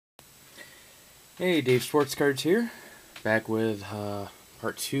Hey, Dave Sports Cards here, back with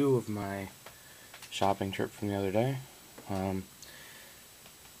part 2 of my shopping trip from the other day. Gonna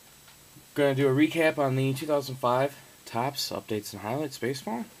do a recap on the 2005 Topps Updates and Highlights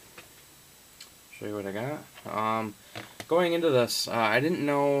Baseball. Show you what I got. Going into this, I didn't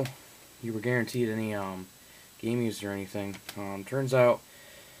know you were guaranteed any game used or anything. Turns out,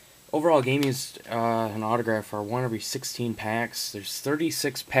 overall game used and autograph are 1 every 16 packs. There's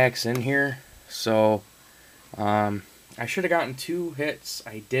 36 packs in here, so I should have gotten 2 hits.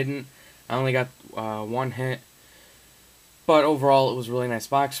 I didn't. I only got 1 hit. But overall, it was a really nice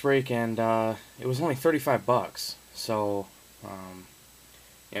box break, and it was only $35. So,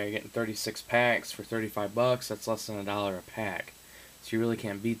 you're getting 36 packs for $35. That's less than $1 a pack. So you really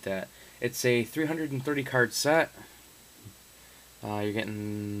can't beat that. It's a 330 card set. You're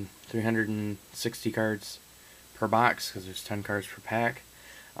getting 360 cards per box because there's 10 cards per pack.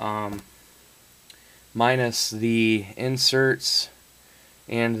 Minus the inserts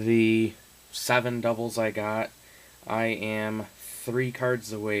and the 7 doubles I got, I am 3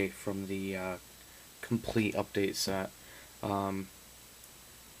 cards away from the complete update set.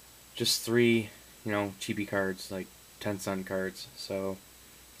 Just 3, cheapy cards, like 10-cent cards. So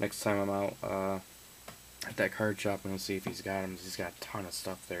next time I'm out at that card shop, I'm gonna see if he's got them. He's got a ton of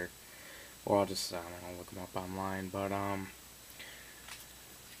stuff there, or I'll just look them up online. But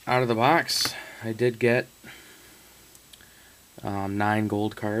out of the box, I did get 9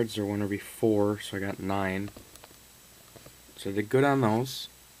 gold cards, or 1 every 4, so I got 9. So I did good on those.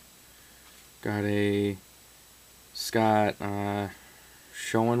 Got a Scott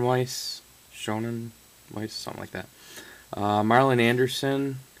Schoenweiss, something like that. Marlon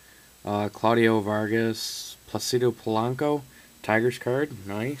Anderson, Claudio Vargas, Placido Polanco, Tigers card,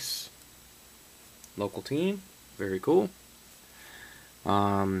 nice. Local team, very cool.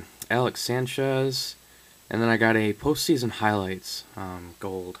 Alex Sanchez, and then I got a postseason highlights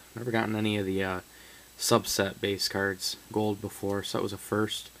gold. Never gotten any of the subset base cards gold before, so that was a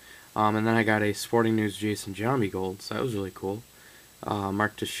first. And then I got a Sporting News Jason Giambi gold, so that was really cool.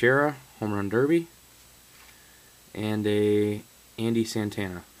 Mark Teixeira home run derby, and a Andy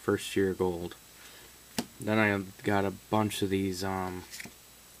Santana first year gold. Then I got a bunch of these home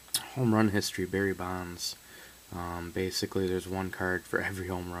run history Barry Bonds. Basically, there's 1 card for every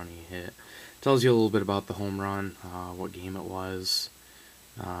home run he hit. Tells you a little bit about the home run, what game it was,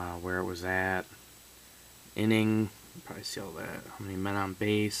 where it was at, inning, probably see all that, how many men on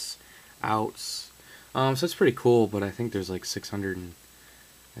base, outs. So it's pretty cool, but I think there's like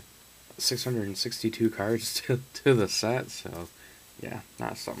 662 cards to the set, so yeah,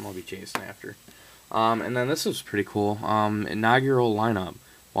 not something I'll be chasing after. And then this was pretty cool. Inaugural lineup,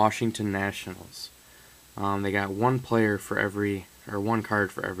 Washington Nationals. They got 1 player for every, or 1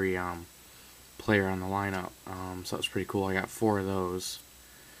 card for every player on the lineup. So that was pretty cool. I got 4 of those.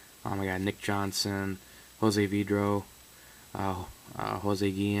 I got Nick Johnson, Jose Vidro,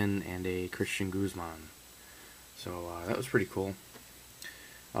 Jose Guillen, and a Christian Guzman. So that was pretty cool.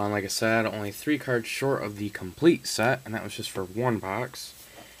 Like I said, only 3 cards short of the complete set, and that was just for 1 box.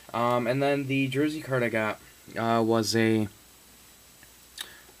 And then the jersey card I got was a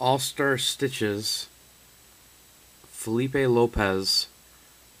All-Star Stitches Felipe Lopez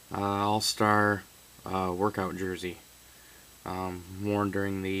All-Star workout jersey, worn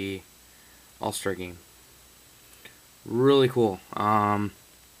during the All-Star game. Really cool.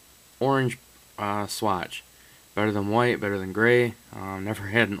 Orange swatch. Better than white, better than gray. Never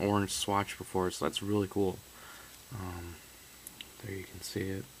had an orange swatch before, so that's really cool. There you can see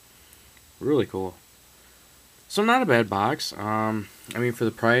it. Really cool. So not a bad box. I mean, for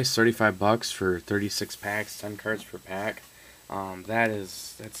the price, $35 for 36 packs, 10 cards per pack.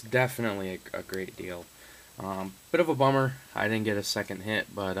 That's definitely a great deal. Bit of a bummer, I didn't get a second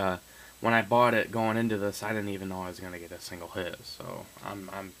hit, but when I bought it going into this, I didn't even know I was gonna get a single hit. So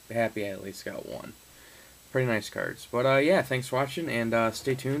I'm happy I at least got 1. Pretty nice cards. But yeah, thanks for watching, and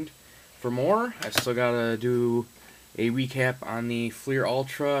stay tuned for more. I still gotta do a recap on the Fleer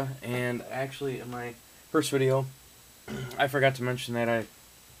Ultra, and actually in my first video, I forgot to mention that I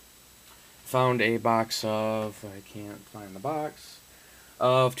found a box of, I can't find the box,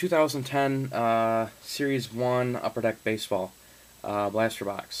 of 2010 Series 1 Upper Deck Baseball blaster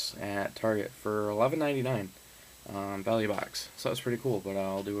box at Target for $11.99 value box. So that's pretty cool, but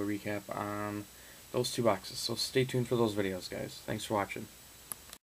I'll do a recap on those 2 boxes. So stay tuned for those videos, guys. Thanks for watching.